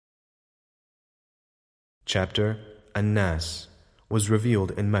Chapter An-Nas was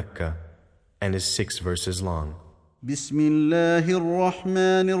revealed in Mecca and is 6 verses long. بسم الله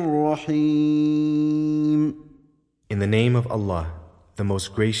الرحمن الرحيم. In the name of Allah, the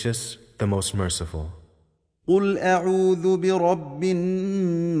most gracious, the most merciful. قل أعوذ برب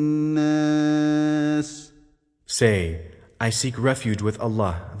الناس. Say, I seek refuge with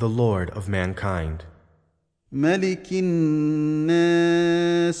Allah, the Lord of mankind, ملك الناس.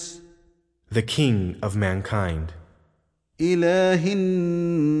 the King of mankind, إله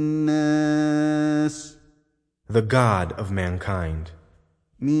الناس. the God of mankind,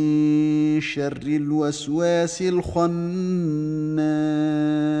 من شر الوسواس الخناس.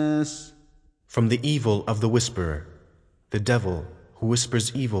 from the evil of the whisperer, the devil who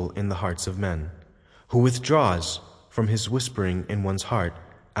whispers evil in the hearts of men, who withdraws from his whispering in one's heart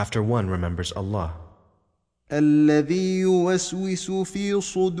after one remembers Allah, الذي يوسوس في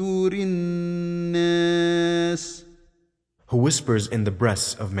صدور الناس. who whispers in the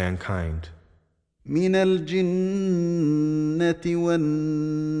breasts of mankind, من الجنة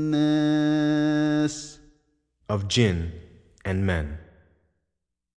والناس. of jinn and men.